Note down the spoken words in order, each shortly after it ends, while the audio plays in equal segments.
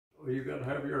Well, you gotta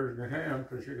have yours in your hand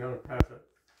because you gotta pass it.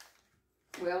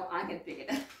 Well, I can pick it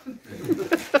up.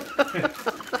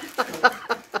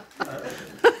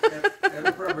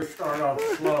 It'll probably start off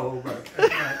slow, but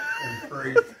it might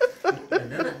increase,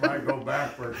 and then it might go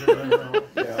backwards. You know?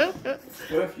 Yeah.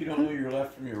 What if you don't know your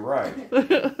left from your right?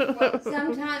 Well,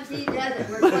 sometimes he doesn't.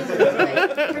 We're going this way.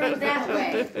 Turn that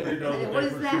way. You know the What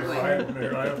is difference that between way?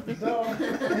 right and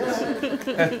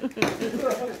left.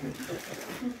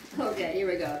 Okay, here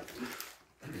we go.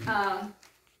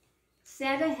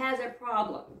 Santa has a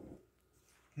problem.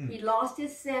 He lost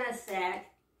his Santa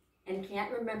sack and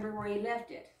can't remember where he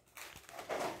left it.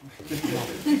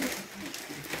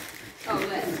 Oh,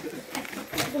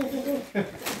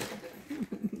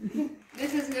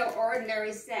 this is no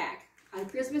ordinary sack. On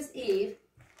Christmas Eve,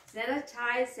 Santa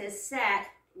ties his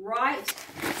sack right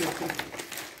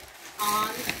on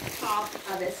top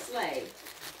of his sleigh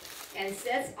and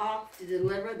sets off to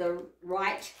deliver the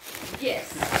right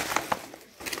gifts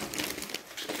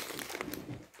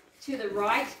to the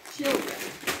right children.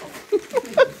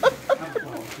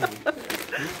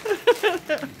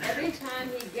 Every time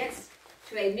he gets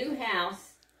to a new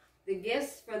house, the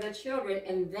gifts for the children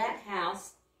in that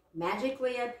house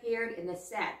magically appeared in the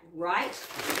sack right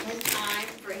in time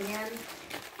for him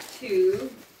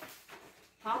to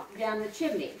hop down the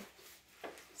chimney.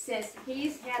 Since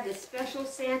he's had the special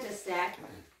Santa sack,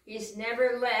 he's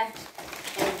never left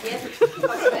a gift.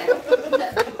 What's that?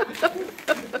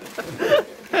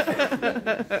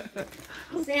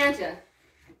 Santa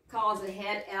calls the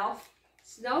head elf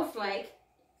Snowflake.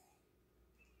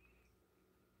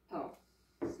 Oh,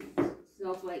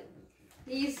 Snowflake.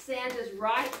 He's Santa's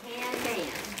right-hand man.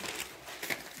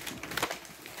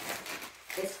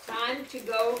 It's time to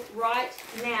go right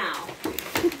now.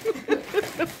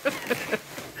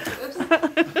 Oops.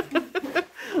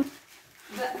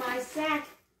 But my sack,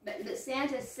 but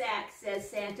Santa's sack, says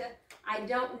Santa, I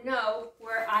don't know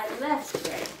where I left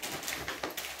it.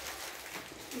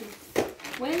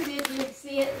 When did you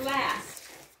see it last?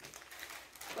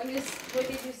 When did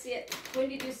you see it? When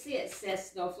did you see it?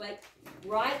 Says Snowflake.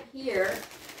 Right here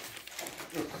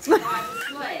by the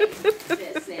sleigh,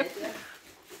 says Santa.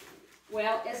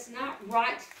 Well, it's not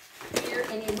right here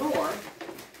anymore,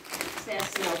 says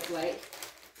Snowflake.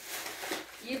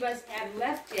 You must have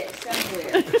left it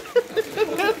somewhere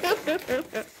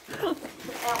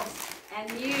else, and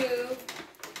you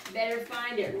better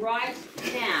find it right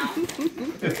now.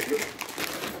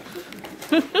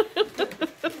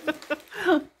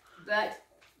 But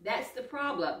that's the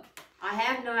problem. I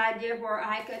have no idea where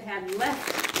I could have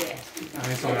left it.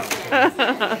 I saw that.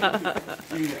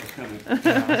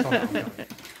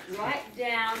 Write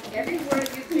down everywhere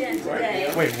you've been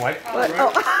today. Wait, what? Right?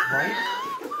 Right?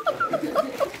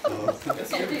 That's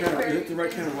the right kind of, is that the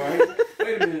right kind of right?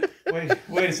 Wait a minute.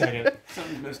 Wait a second.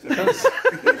 Something messed up.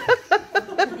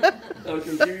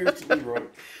 Okay, give yours to me, Roy.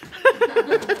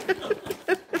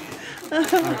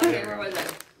 Okay, where was I?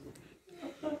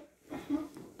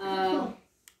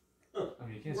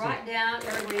 Write down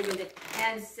everybody with it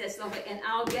and says something, and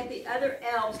I'll get the other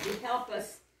elves to help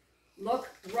us look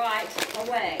right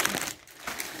away.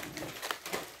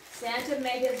 Santa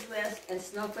made his list, and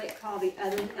Snowflake called the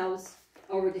other elves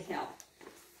over to help.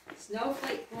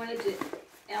 Snowflake pointed to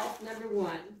elf number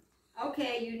 1.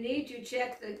 Okay, you need to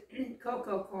check the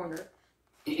cocoa corner.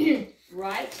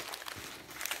 Right?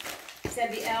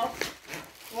 Said the elf.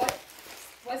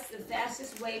 What's the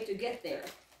fastest way to get there?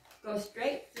 Go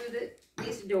straight through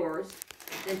these doors,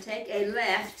 then take a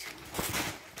left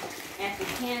at the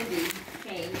candy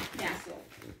cane castle.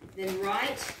 Then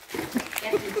right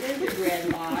at the gingerbread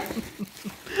lodge.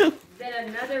 Then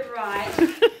another right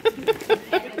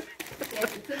at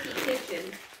the cookie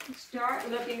kitchen. Start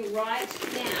looking right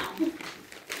now.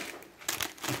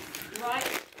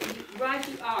 Right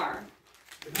you are.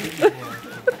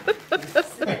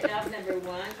 Said elf number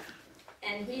 1.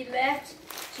 And he left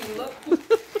to look.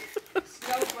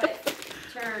 Snowflake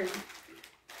turned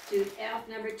to elf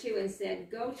number 2 and said,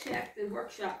 go check the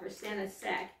workshop for Santa's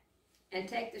sack and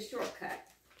take the shortcut.